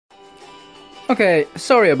Okay,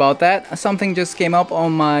 sorry about that. Something just came up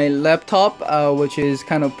on my laptop, which is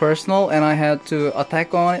kind of personal, and I had to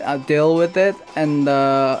attack on it, deal with it, and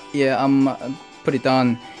yeah, I'm pretty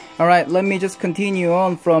done. Alright, let me just continue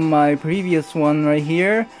on from my previous one right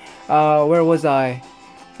here. Where was I?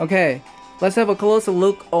 Okay, let's have a closer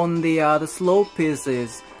look on the slope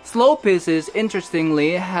pieces. Slope pieces,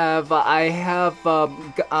 interestingly, I've got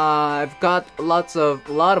a lot of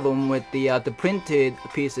them with the printed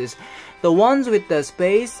pieces. The ones with the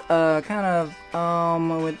space, kind of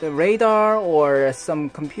with the radar or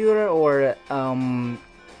some computer or some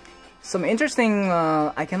interesting.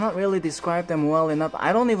 I cannot really describe them well enough.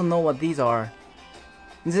 I don't even know what these are.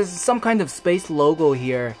 This is some kind of space logo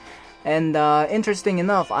here. And interesting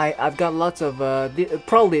enough, I've got lots of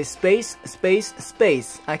probably space.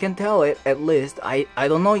 I can tell it at least. I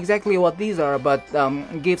don't know exactly what these are, but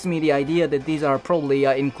gives me the idea that these are probably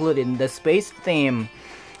included in the space theme.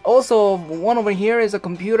 Also, one over here is a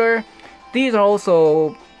computer. These are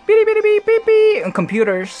also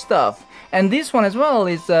computer stuff. And this one as well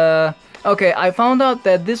is okay. I found out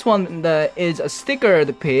that this one is a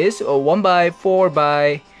stickered piece, or 1x4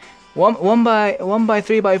 by 1 by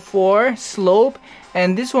 3 by 4 slope,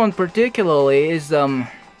 and this one particularly is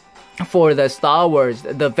for the Star Wars,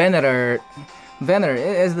 the Venator,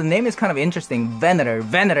 as the name is kind of interesting,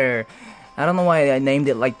 Venator. I don't know why I named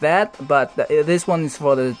it like that, but this one is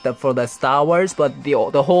for the Star Wars, but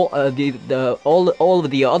all of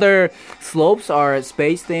the other slopes are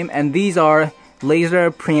space theme, and these are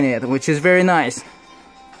laser printed, which is very nice.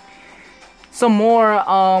 Some more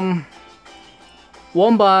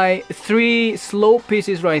 1x3 slope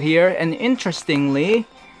pieces right here, and interestingly,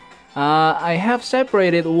 I have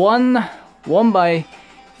separated one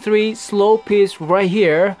 1x3 slope piece right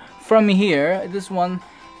here from here. This one,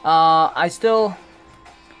 I still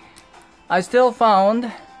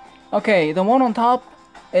found. Okay, the one on top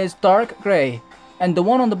is dark gray, and the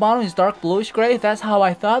one on the bottom is dark bluish gray. That's how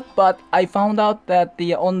I thought, but I found out that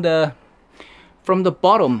from the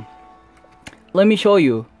bottom. Let me show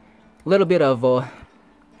you a little bit of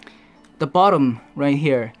the bottom right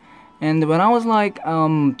here. And when I was like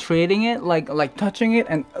trading it, like touching it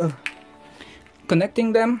and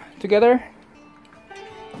connecting them together,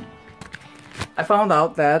 I found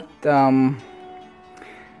out that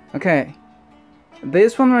okay,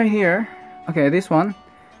 this one right here, okay, this one,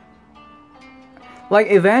 like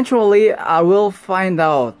eventually I will find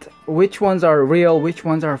out which ones are real, which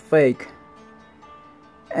ones are fake.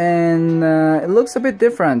 And it looks a bit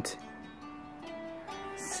different.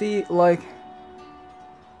 See, like,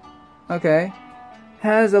 okay,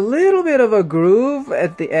 has a little bit of a groove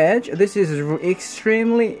at the edge. This is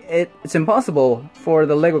extremely, it's impossible for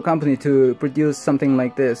the Lego company to produce something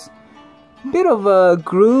like this. Bit of a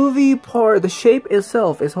groovy part. The shape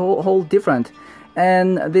itself is whole different,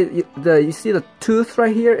 and you see the tooth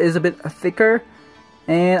right here is a bit thicker.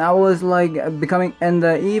 And I was like becoming, and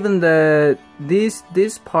even this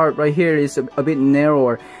part right here is a bit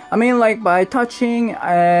narrower. I mean, like by touching,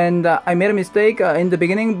 and I made a mistake in the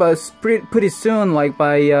beginning, but pretty soon, like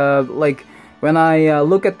by like when I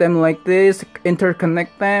look at them like this,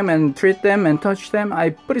 interconnect them and treat them and touch them,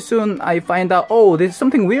 pretty soon I find out, oh, there's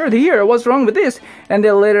something weird here. What's wrong with this? And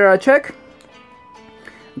then later I check.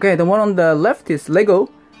 Okay, the one on the left is Lego.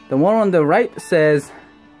 The one on the right says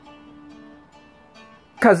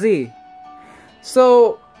Kazi.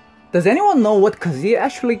 So, does anyone know what Kazi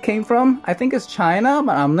actually came from? I think it's China,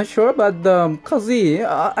 but I'm not sure. But Kazi,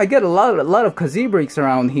 I get a lot of Kazi bricks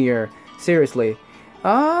around here. Seriously,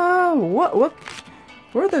 where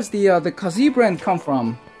does the Kazi brand come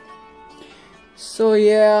from? So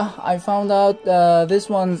yeah, I found out this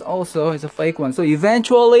one's also is a fake one. So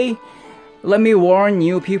eventually, let me warn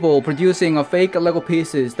you people producing a fake Lego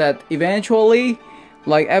pieces that eventually,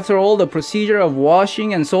 like after all the procedure of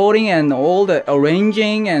washing and sorting and all the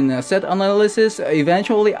arranging and set analysis,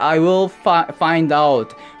 eventually I will find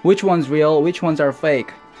out which one's real, which ones are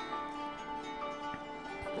fake.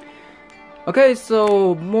 Okay,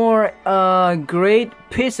 so more great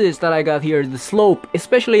pieces that I got here. The slope,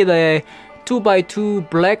 especially the 2x2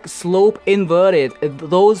 black slope inverted,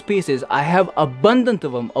 those pieces I have abundant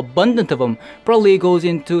of them. Probably goes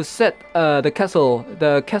into set the castle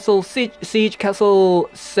siege castle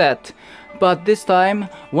set, but this time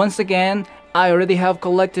once again I already have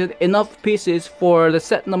collected enough pieces for the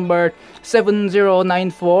set number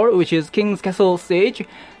 7094, which is King's Castle Siege.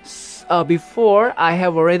 Before I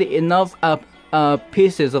have already enough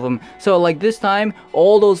pieces of them, so like this time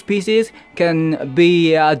all those pieces can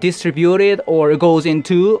be distributed or goes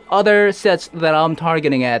into other sets that I'm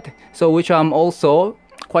targeting at, so which I'm also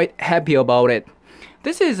quite happy about it.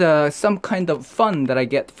 This is some kind of fun that I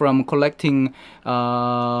get from collecting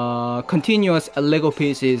continuous Lego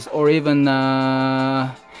pieces, or even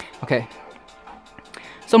okay,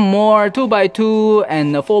 some more 2x2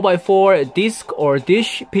 and 4x4 disc or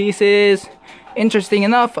dish pieces. Interesting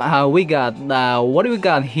enough, we got what do we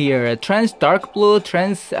got here? Trans dark blue,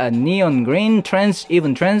 trans neon green, trans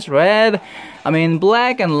even trans red. I mean,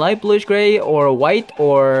 black and light bluish gray, or white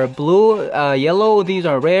or blue, yellow. These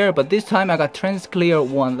are rare, but this time I got trans clear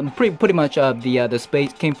one. Pretty much the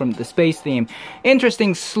space came from the space theme.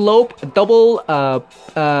 Interesting slope, double.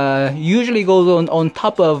 Usually goes on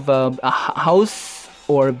top of a house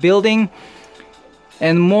or building.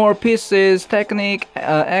 And more pieces, technique,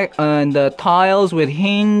 and tiles with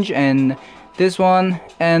hinge, and this one,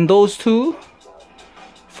 and those two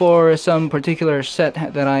for some particular set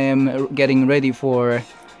that I am getting ready for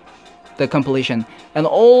the completion. And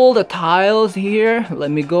all the tiles here, let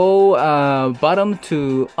me go bottom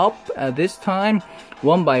to up this time.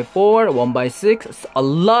 1x4, 1x6, a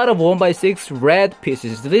lot of 1x6 red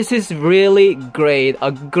pieces. This is really great,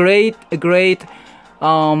 a great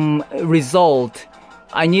result.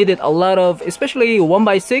 I needed a lot of, especially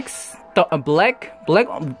 1x6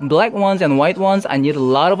 black ones and white ones. I need a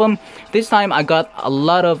lot of them. This time I got a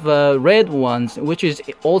lot of red ones, which is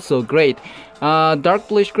also great. Dark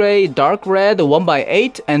bluish gray, dark red,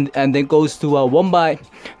 1x8, and then goes to a 1x.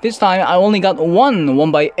 This time I only got one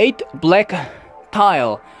 1x8 black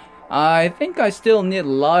tile. I think I still need a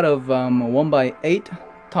lot of 1x8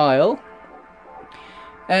 tile.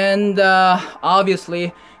 And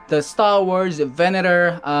obviously the Star Wars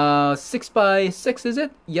Venator 6x6, is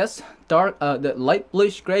it? Yes, dark, the light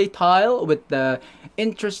bluish gray tile with the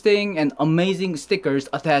interesting and amazing stickers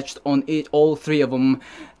attached on it, all three of them.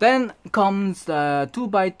 Then comes the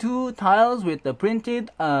 2x2 tiles with the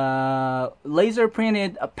printed, laser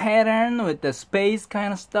printed pattern with the space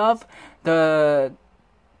kind of stuff. The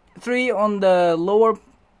three on the lower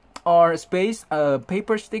are space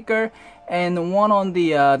paper sticker, and one on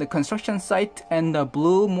the construction site, and the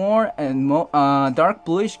blue more, and dark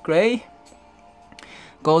bluish gray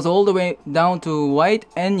goes all the way down to white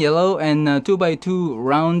and yellow, and 2x2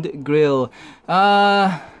 round grill.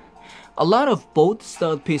 A lot of both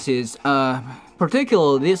stud pieces.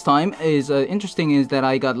 Particularly this time is interesting is that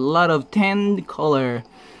I got a lot of tan color.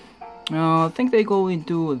 I think they go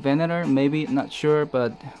into Venator, maybe, not sure,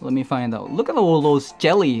 but let me find out. Look at all those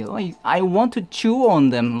jelly. Like, I want to chew on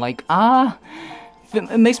them. Like,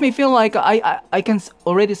 it makes me feel like I can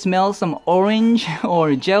already smell some orange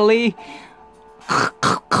or jelly.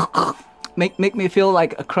 Make me feel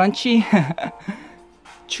like a crunchy.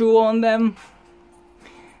 Chew on them.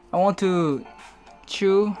 I want to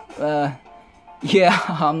chew. Yeah,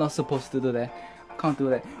 I'm not supposed to do that. Can't do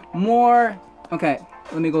that. More. Okay.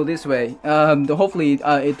 Let me go this way. Hopefully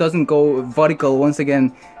it doesn't go vertical once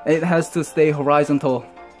again. It has to stay horizontal.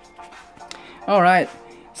 Alright,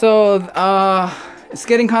 so it's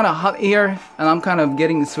getting kind of hot here, and I'm kind of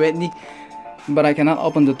getting sweaty, but I cannot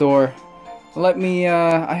open the door. Let me,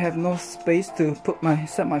 I have no space to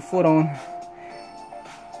set my foot on.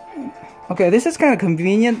 Okay, this is kind of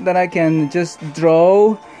convenient that I can just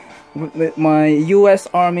draw with my US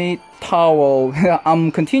Army towel. I'm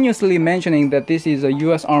continuously mentioning that this is a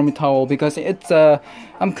US Army towel because it's I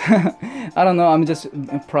don't know, I'm just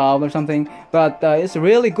proud or something, but it's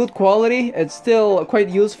really good quality. It's still quite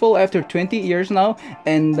useful after 20 years now,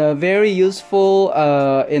 and very useful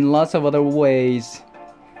in lots of other ways.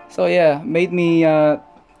 So yeah, made me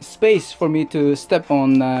space for me to step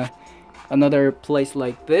on another place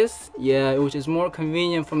like this, yeah, which is more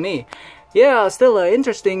convenient for me. Yeah, still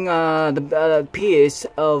interesting, the piece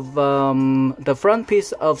of the front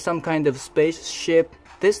piece of some kind of spaceship.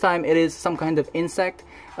 This time it is some kind of insect.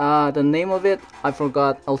 The name of it, I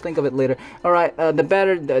forgot. I'll think of it later. Alright, the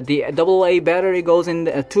battery, the AA battery goes in,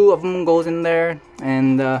 two of them goes in there,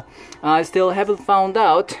 and I still haven't found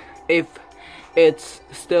out if it's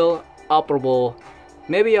still operable.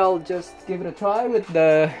 Maybe I'll just give it a try with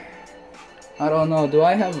the, I don't know, do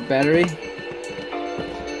I have a battery?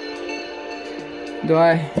 Do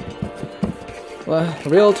I? Well,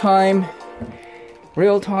 real time.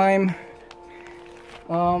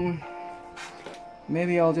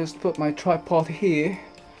 Maybe I'll just put my tripod here.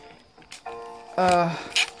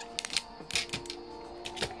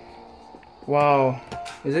 Wow,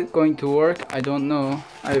 is it going to work? I don't know.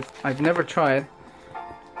 I've never tried,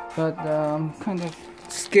 but I'm kind of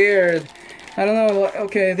scared. I don't know.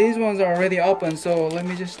 Okay, these ones are already open, so let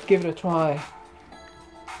me just give it a try.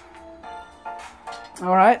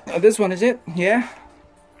 Alright, this one is it, yeah.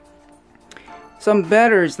 some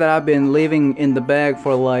batteries that I've been leaving in the bag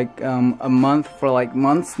for like a month, for like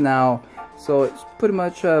months now. So it's pretty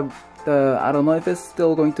much I don't know if it's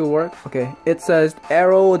still going to work. Okay, it says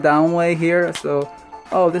arrow downway here, so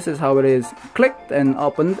oh, this is how it is. Clicked and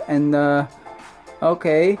opened, and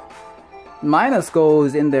okay, minus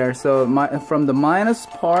goes in there. So from the minus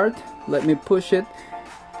part, let me push it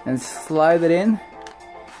and slide it in.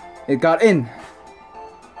 It got in.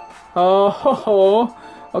 Oh ho ho.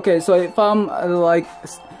 Okay, so if I'm like,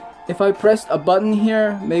 if I pressed a button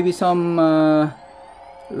here, maybe some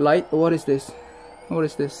light. What is this? What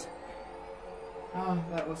is this? Oh,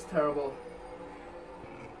 that was terrible.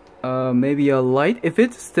 Maybe a light, if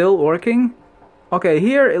it's still working. Okay,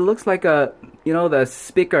 here it looks like a, you know, the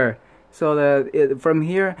speaker. So that from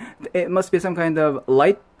here, it must be some kind of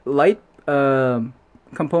light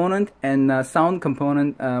component, and sound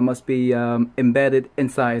component must be embedded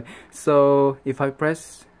inside. So if I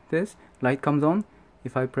press this, light comes on.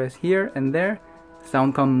 If I press here and there,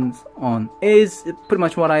 sound comes on. Is pretty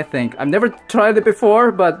much what I think. I've never tried it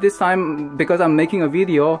before, but this time, because I'm making a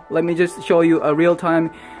video, let me just show you a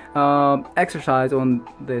real-time exercise on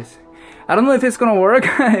this. I don't know if it's gonna work.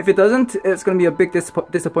 If it doesn't, it's gonna be a big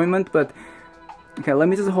disappointment. But okay, let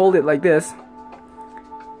me just hold it like this.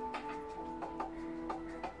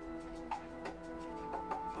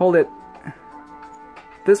 Hold it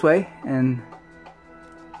this way, and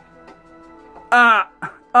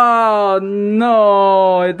oh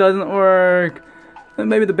no, it doesn't work.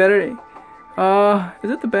 Maybe the battery. Is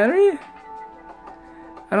it the battery?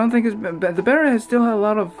 I don't think it's the battery. Still has a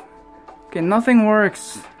lot of. Okay, nothing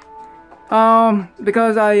works.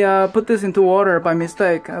 Because I put this into water by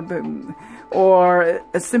mistake, or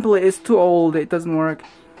it simply is too old. It doesn't work.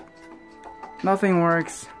 Nothing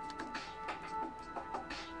works.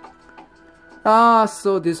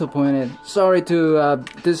 So disappointed. Sorry to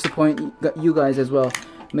disappoint you guys as well.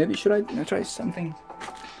 Maybe should I try something?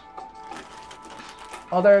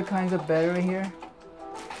 Other kinds of battery here.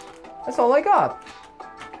 That's all I got.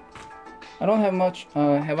 I don't have much.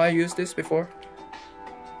 Have I used this before?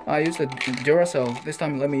 I used a Duracell. This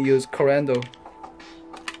time let me use Corando.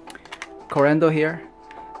 Corando here.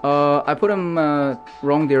 I put them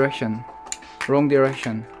wrong direction. Wrong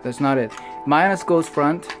direction. That's not it. Minus goes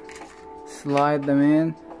front. Slide them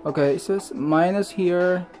in. Okay, it says minus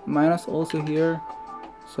here, minus also here.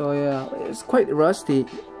 So yeah, it's quite rusty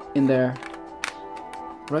in there.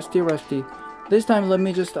 Rusty. This time let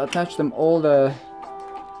me just attach them all,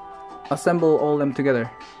 assemble all them together.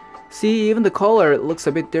 See, even the color looks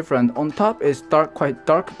a bit different. On top is quite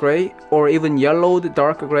dark gray, or even yellowed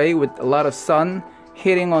dark gray with a lot of sun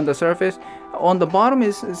hitting on the surface. On the bottom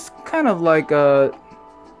is kind of like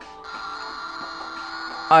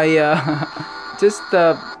I just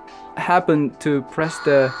happened to press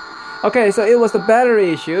the. Okay, so it was the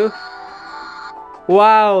battery issue.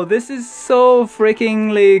 Wow, this is so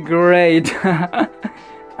freakingly great. I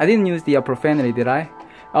didn't use the profanity, did I?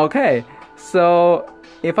 Okay, so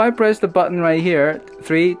if I press the button right here,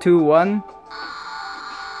 3, 2, 1.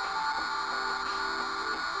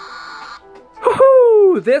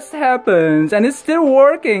 Woohoo! This happens, and it's still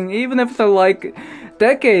working, even after like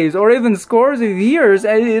decades or even scores of years,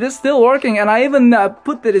 and it is still working. And I even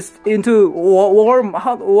put this into warm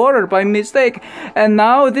hot water by mistake, and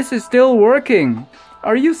now this is still working.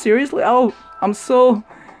 Are you seriously? Oh, I'm so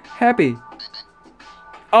happy.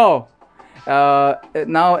 Oh.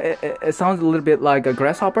 Now it sounds a little bit like a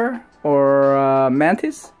grasshopper or a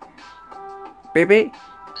mantis. Baby.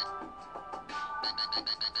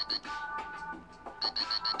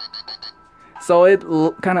 So it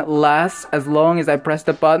kind of lasts as long as I press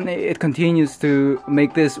the button. It continues to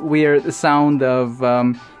make this weird sound of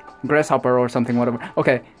grasshopper or something, whatever.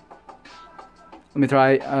 Okay, let me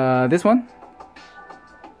try this one.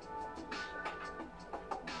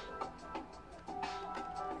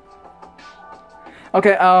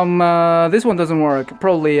 Okay, this one doesn't work.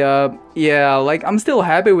 Probably, yeah, like I'm still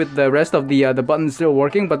happy with the rest of the buttons still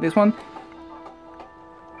working, but this one,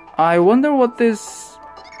 I wonder what this.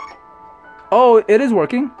 Oh, it is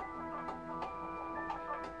working.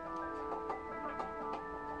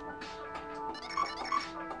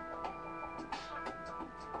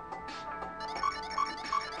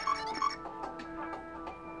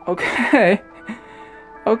 Okay,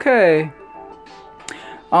 okay.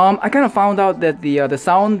 I kind of found out that the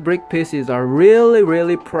sound brick pieces are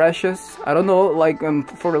really precious. I don't know, like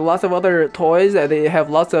for lots of other toys, they have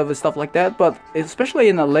lots of stuff like that, but especially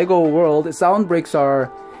in a Lego world, sound bricks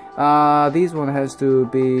are. This one has to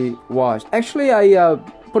be washed. Actually, I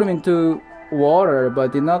put them into water,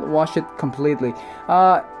 but did not wash it completely.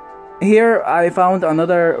 Here I found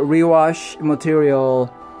another rewash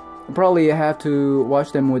material. Probably have to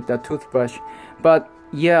wash them with a toothbrush. But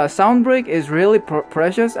yeah, sound brick is really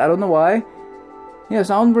precious. I don't know why. Yeah,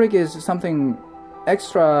 sound brick is something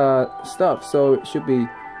extra stuff, so it should be.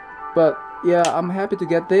 But yeah, I'm happy to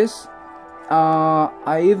get this.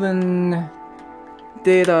 I even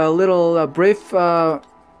did a little brief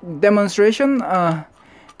demonstration,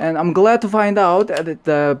 and I'm glad to find out that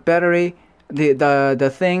the battery,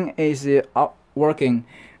 the thing is working.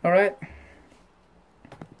 All right,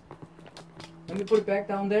 let me put it back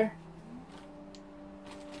down there.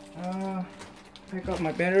 Pick up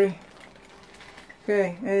my battery.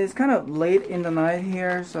 Okay, it's kind of late in the night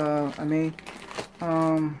here, so I may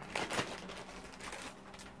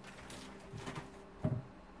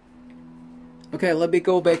okay, let me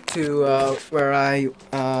go back to where I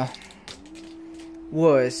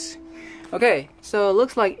was. Okay, so it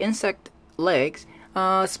looks like insect legs,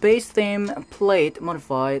 space theme plate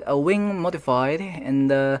modified, a wing modified,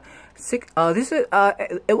 and six. This is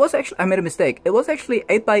it was actually, I made a mistake. It was actually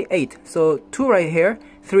 8 by 8. So 2 right here,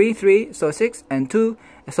 3, 3, so 6, and 2.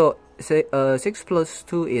 So say 6 plus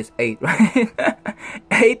 2 is 8, right?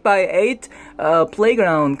 8 by 8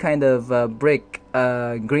 playground kind of brick,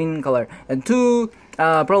 green color, and 2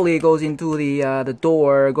 probably goes into the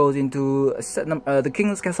door, goes into the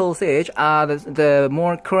King's Castle Siege. The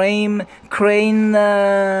more crane.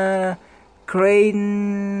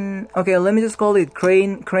 Okay, let me just call it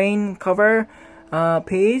crane cover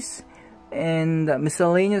piece, and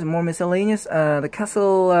more miscellaneous. The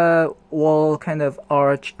castle wall kind of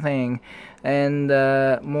arch thing, and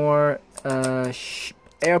more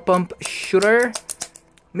air pump shooter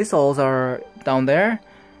missiles are down there.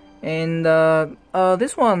 And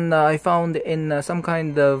this one I found in some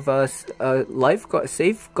kind of Coast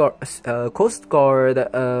Guard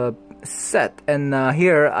set, and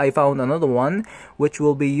here I found another one which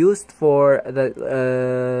will be used for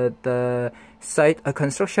the site, a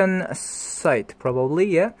construction site probably.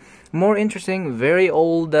 Yeah, more interesting, very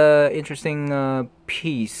old interesting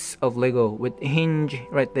piece of Lego with hinge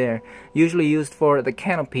right there, usually used for the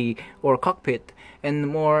canopy or cockpit, and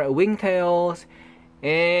more wingtails.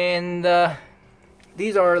 And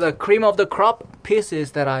these are the cream of the crop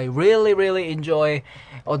pieces that I really enjoy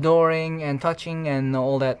adoring and touching and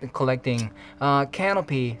all that collecting.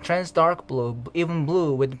 Canopy, trans dark blue, even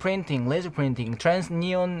blue with printing, laser printing, trans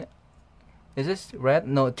neon. Is this red?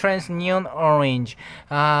 No, trans neon orange.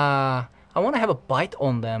 I want to have a bite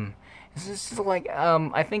on them. This is like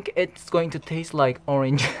I think it's going to taste like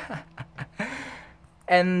orange.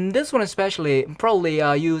 And this one especially, probably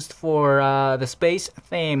used for the space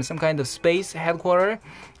theme, some kind of space headquarters,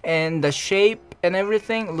 and the shape and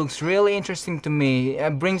everything looks really interesting to me.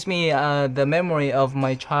 It brings me the memory of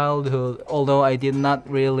my childhood, although I did not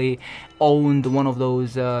really own one of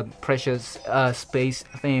those precious space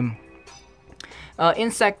theme.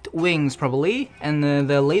 Insect wings probably, and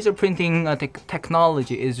the laser printing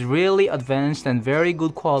technology is really advanced and very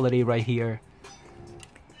good quality right here.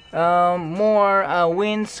 More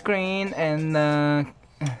windscreen and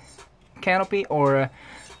canopy or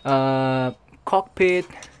cockpit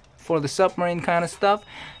for the submarine kind of stuff.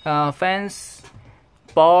 Fence,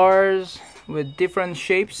 bars with different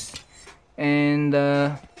shapes, and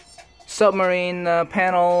submarine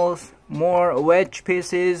panels. More wedge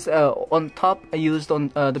pieces on top, used on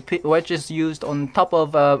the wedges used on top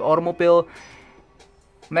of automobile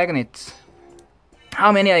magnets.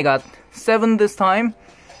 How many I got? 7 this time.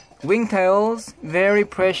 Wingtails, very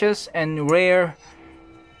precious and rare.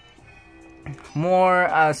 More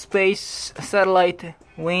space satellite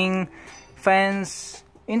wing fans,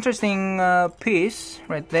 interesting piece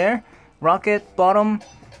right there. Rocket bottom,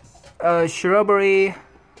 shrubbery,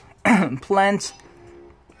 plants,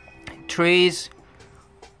 trees,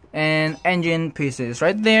 and engine pieces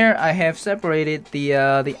right there. I have separated the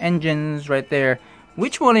engines right there.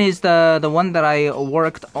 Which one is the one that I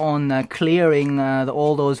worked on clearing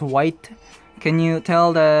all those white? Can you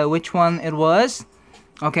tell which one it was?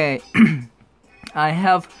 Okay, I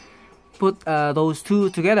have put those two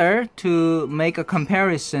together to make a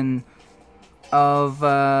comparison of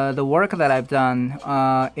the work that I've done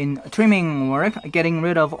in trimming work, getting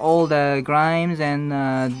rid of all the grimes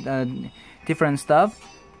and different stuff.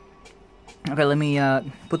 Okay, let me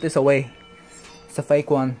put this away. It's a fake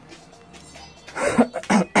one.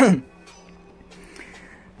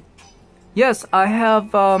 Yes, I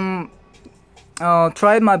have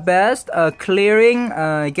tried my best clearing,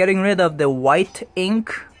 getting rid of the white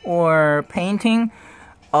ink or painting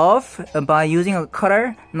off by using a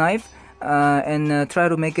cutter knife. and try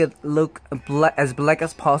to make it look as black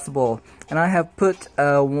as possible. And I have put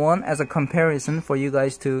one as a comparison for you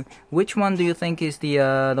guys to which one do you think is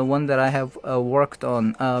the one that I have worked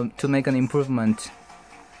on to make an improvement.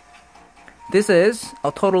 This is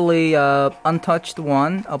a totally untouched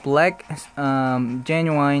one, a black,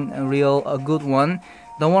 genuine, real, a good one.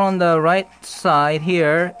 The one on the right side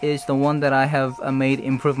here is the one that I have made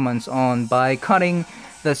improvements on by cutting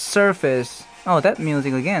the surface. Oh, that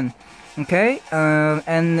music again. Okay,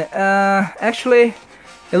 and actually,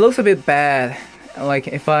 it looks a bit bad. Like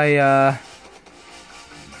if I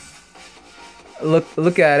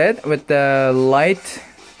look at it with the light.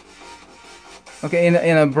 Okay,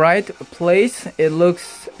 in a bright place, it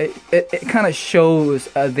looks it kind of shows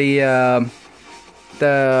the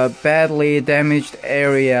badly damaged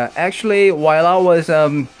area. Actually, while I was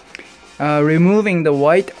removing the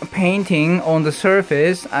white painting on the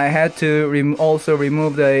surface, I had to also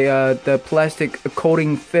remove the plastic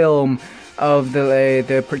coating film of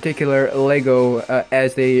the particular Lego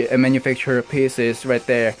as they manufacture pieces right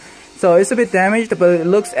there. So it's a bit damaged, but it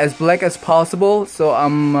looks as black as possible. So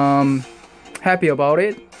I'm happy about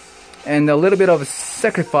it, and a little bit of a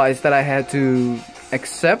sacrifice that I had to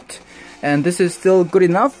accept, and this is still good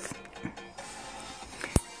enough.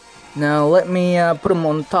 Now let me put them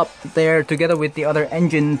on top there together with the other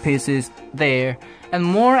engine pieces there, and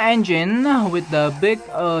more engine with the big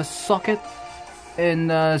socket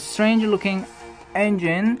and strange looking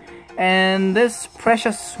engine, and this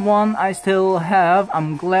precious one I still have.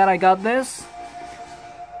 I'm glad I got this.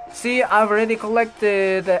 See, I've already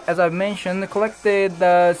collected, as I mentioned,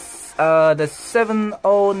 the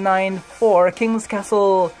 7094 King's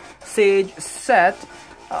Castle Siege set.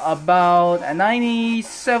 About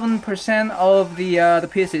 97% of the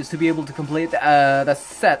pieces to be able to complete the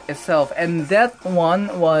set itself, and that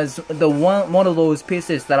one was the one of those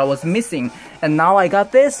pieces that I was missing. And now I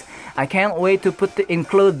got this. I can't wait to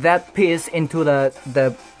include that piece into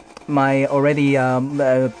my already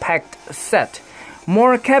packed set.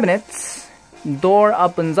 More cabinets. Door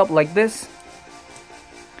opens up like this,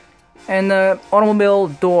 and the automobile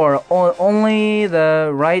door only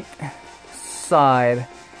the right side.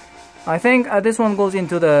 I think this one goes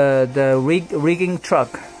into the rigging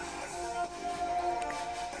truck.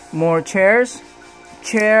 More chairs.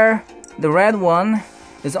 Chair, the red one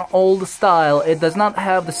is an old style. It does not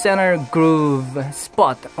have the center groove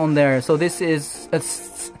spot on there, so this is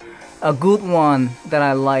a good one that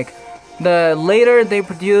I like. Later they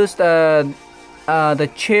produced the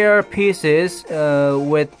chair pieces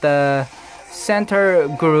with the center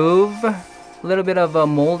groove, a little bit of a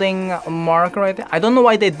molding mark right there. I don't know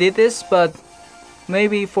why they did this, but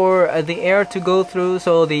maybe for the air to go through,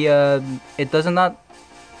 so it does not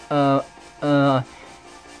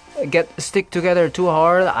stick together too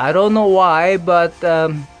hard. I don't know why, but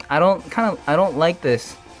I don't like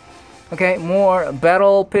this. Okay, more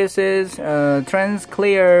battle pieces, trans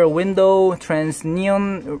clear window, trans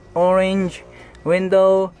neon orange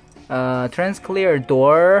window, trans clear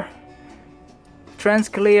door, trans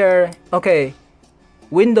clear, okay,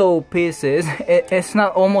 window pieces. It's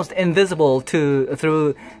not almost invisible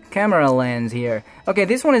through camera lens here. Okay,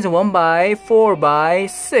 this one is a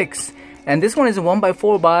 1x4x6, and this one is a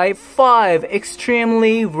 1x4x5,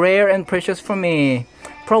 extremely rare and precious for me.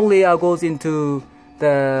 Probably goes into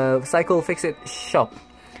the Cycle Fix-It shop.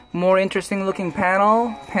 More interesting looking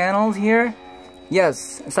panels here.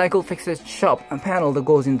 Yes, Cycle Fix-It shop, a panel that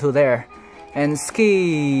goes into there. And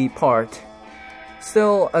ski part.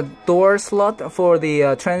 Still a door slot for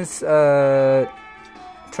the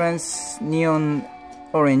trans neon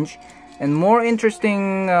orange. And more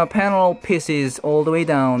interesting panel pieces all the way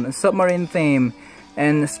down. Submarine theme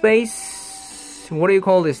and space. What do you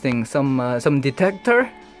call this thing? Some detector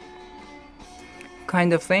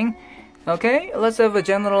kind of thing. Okay, let's have a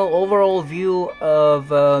general overall view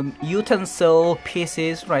of utensil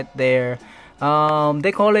pieces right there.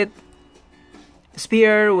 They call it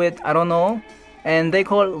spear with, I don't know, and they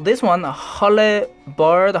call this one halberd.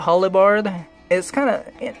 It's kind of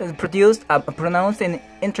pronounced in an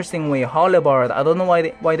interesting way, halberd. I don't know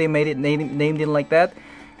why they named it like that,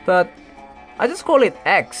 but I just call it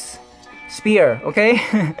X spear. Okay.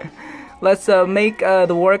 Let's make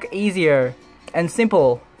the work easier and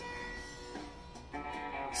simple.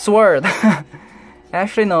 Sword.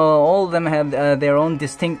 Actually no, all of them have their own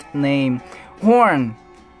distinct name. Horn.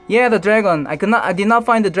 Yeah, the dragon. I did not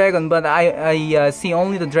find the dragon, but I see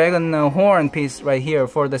only the dragon horn piece right here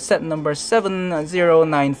for the set number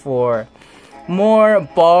 7094. More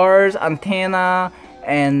bars, antenna,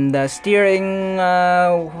 and steering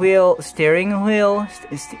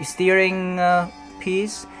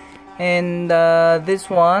piece. and this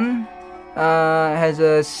one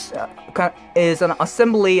is an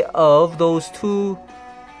assembly of those two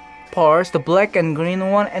parts, the black and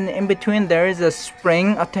green one, and in between there is a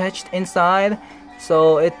spring attached inside,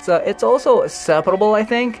 so it's also separable, I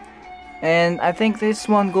think. And I think this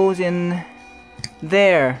one goes in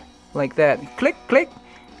there like that. Click, click,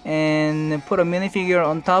 and put a minifigure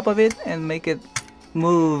on top of it and make it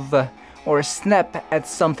move or snap at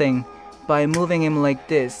something by moving him like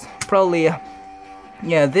this. Probably,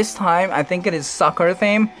 yeah, this time I think it is soccer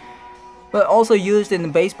theme, but also used in the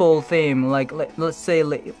baseball theme. Like let's say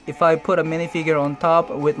if I put a minifigure on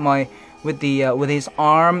top with his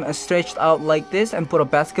arm stretched out like this and put a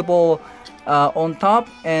basketball on top,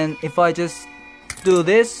 and if I just do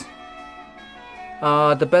this,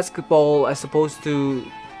 the basketball is supposed to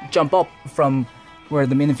jump up from where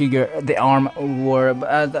the minifigure, the arm were.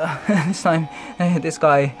 But this time this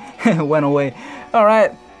guy went away.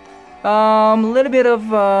 Alright, a little bit of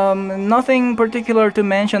nothing particular to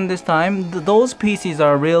mention this time. Those pieces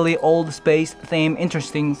are really old space theme,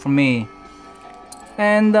 interesting for me.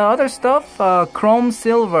 And other stuff, chrome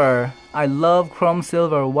silver. I love chrome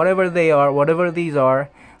silver, whatever they are, whatever these are.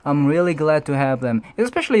 I'm really glad to have them,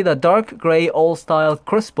 especially the dark gray old style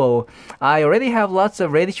crossbow. I already have lots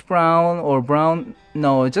of reddish brown or brown,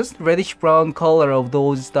 no, just reddish brown color of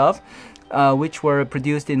those stuff, which were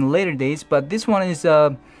produced in later days, but this one is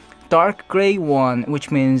a dark gray one, which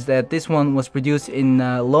means that this one was produced in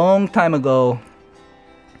a long time ago.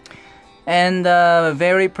 And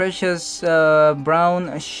very precious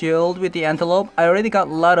brown shield with the antelope. I already got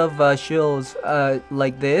a lot of shields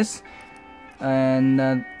like this.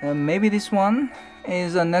 And maybe this one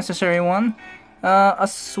is a necessary one. A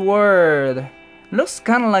sword. Looks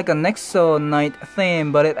kind of like a Nexo Knight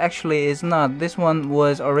theme, but it actually is not. This one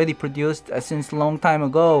was already produced since a long time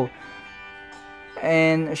ago.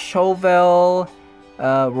 And shovel,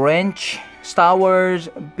 wrench, Star Wars,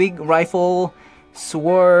 big rifle,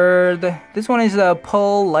 sword. This one is a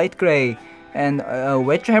pearl light gray, and a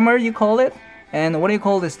wedge hammer you call it. And what do you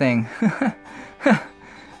call this thing?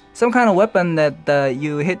 Some kind of weapon that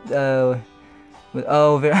you hit with.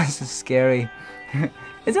 Oh, very scary.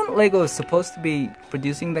 Isn't Lego supposed to be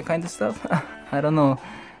producing that kind of stuff? I don't know.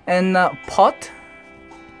 And pot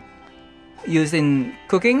used in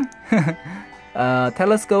cooking.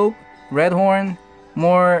 Telescope, red horn,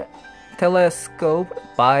 more telescope.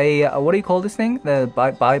 By what do you call this thing? The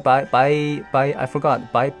I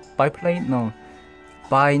forgot. Biplane? No.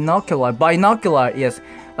 Binocular. Binocular. Yes.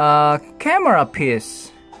 Camera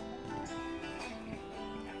piece.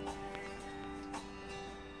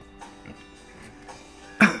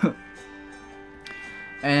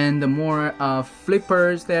 And the more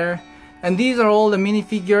flippers there, and these are all the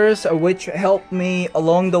minifigures which helped me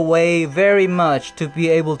along the way very much to be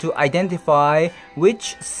able to identify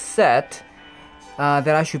which set that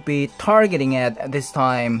I should be targeting at this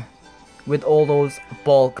time with all those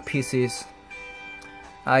bulk pieces.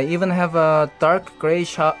 I even have a dark gray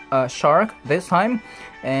shark this time,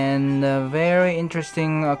 and a very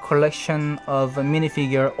interesting collection of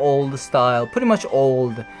minifigure old style, pretty much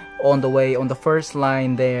old. On the way, on the first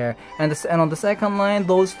line there, and on the second line,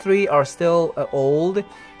 those three are still old,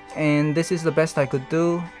 and this is the best I could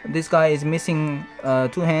do. This guy is missing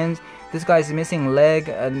 2 hands, this guy is missing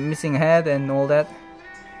leg, missing head, and all that.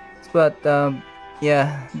 But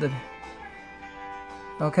yeah,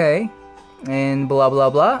 okay, and blah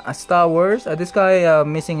blah blah. Star Wars. This guy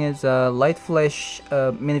missing his light flesh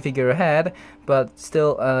minifigure head, but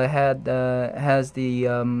still has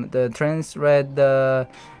the trans red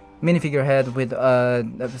minifigure head with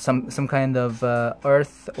some kind of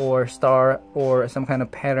earth or star or some kind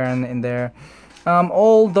of pattern in there.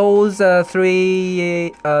 All those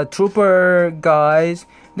 3 trooper guys.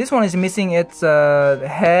 This one is missing its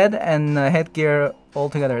head and headgear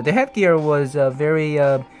altogether. The headgear was very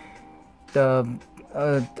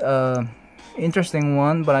interesting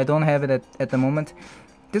one, but I don't have it at the moment.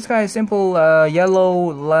 This guy is simple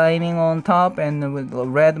yellow lining on top and with a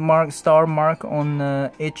red mark, star mark on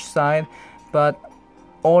each side, but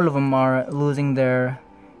all of them are losing their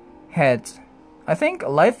heads. I think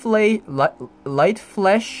light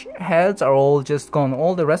flesh heads are all just gone.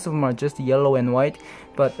 All the rest of them are just yellow and white.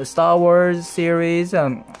 But the Star Wars series,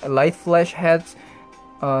 light flesh heads.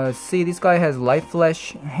 See, this guy has light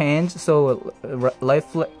flesh hands, so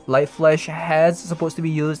light flesh heads supposed to be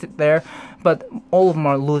used there, but all of them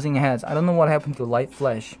are losing heads. I don't know what happened to light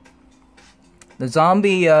flesh. The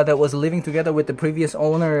zombie that was living together with the previous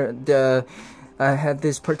owner had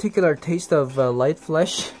this particular taste of light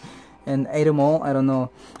flesh and ate them all. I don't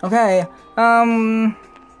know. Okay,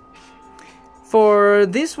 for for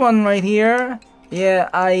this one right here, yeah,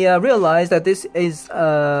 I realized that this is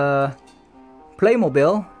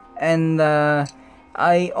Playmobil, and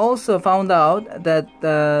I also found out that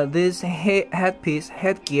this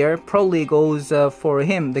headgear probably goes for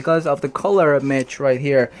him because of the color match right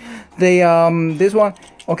here. This one,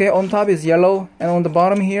 okay, on top is yellow, and on the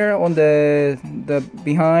bottom here, on the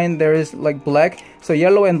behind, there is like black. So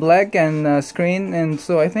yellow and black and screen, and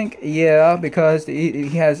so I think, yeah, because he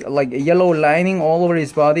has like a yellow lining all over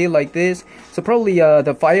his body like this. So probably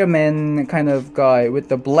the fireman kind of guy with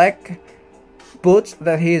the black boots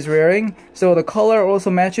that he is wearing, so the color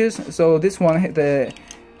also matches. So this one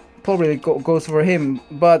probably goes for him,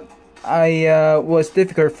 but was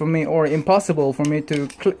difficult for me, or impossible for me to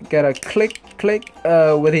get a click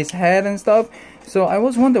with his head and stuff. So I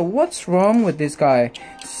was wondering what's wrong with this guy.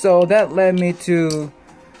 So that led me to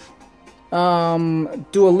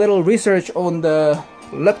do a little research on the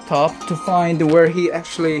laptop to find where he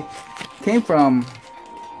actually came from.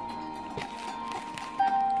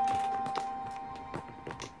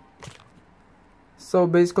 So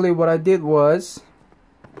basically what I did was,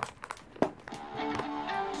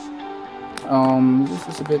 this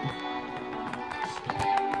is a bit,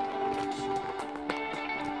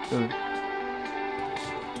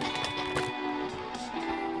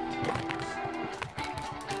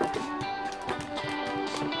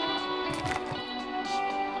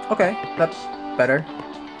 okay, that's better.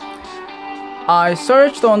 I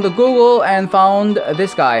searched on the Google and found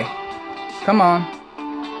this guy. Come on,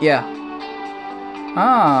 yeah.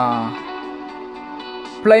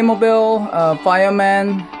 Playmobil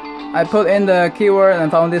fireman. I put in the keyword and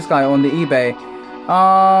found this guy on the eBay.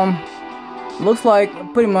 Looks like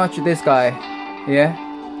pretty much this guy, yeah.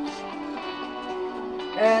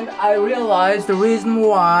 And I realized the reason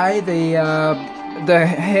why the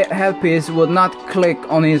headpiece would not click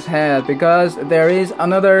on his head, because there is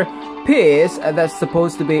another piece that's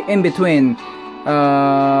supposed to be in between.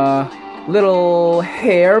 Little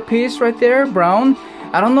hair piece right there, brown.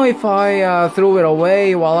 I don't know if I threw it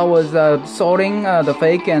away while I was sorting the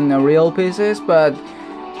fake and real pieces, but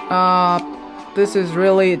this is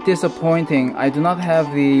really disappointing. I do not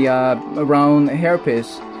have the round hair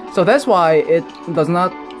piece, so that's why it does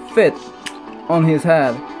not fit on his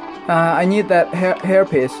head. I need that hair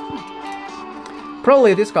piece.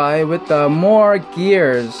 Probably this guy with more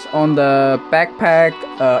gears on the backpack,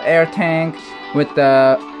 air tank, with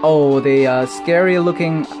the scary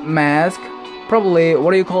looking mask. Probably,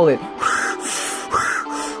 what do you call it?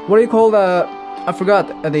 What do you call the, I forgot,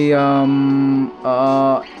 the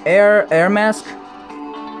air mask.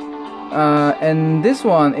 And this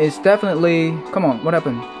one is definitely, come on, what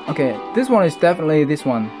happened? Okay, this one is definitely this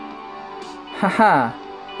one. Haha,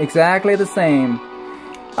 exactly the same.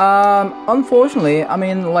 Unfortunately, I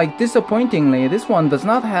mean, like, disappointingly, this one does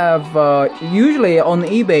not have, usually on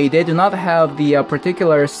eBay they do not have the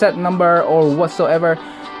particular set number or whatsoever.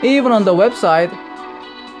 Even on the website,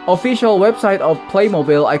 official website of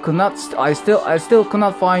Playmobil, I still could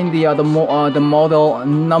not find the model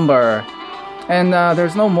number. And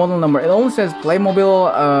there's no model number. It only says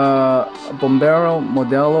Playmobil Bombero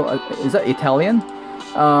Modello. Is that Italian?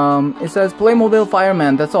 It says Playmobil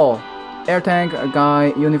Fireman, that's all. Air tank,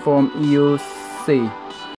 guy, uniform, EUC.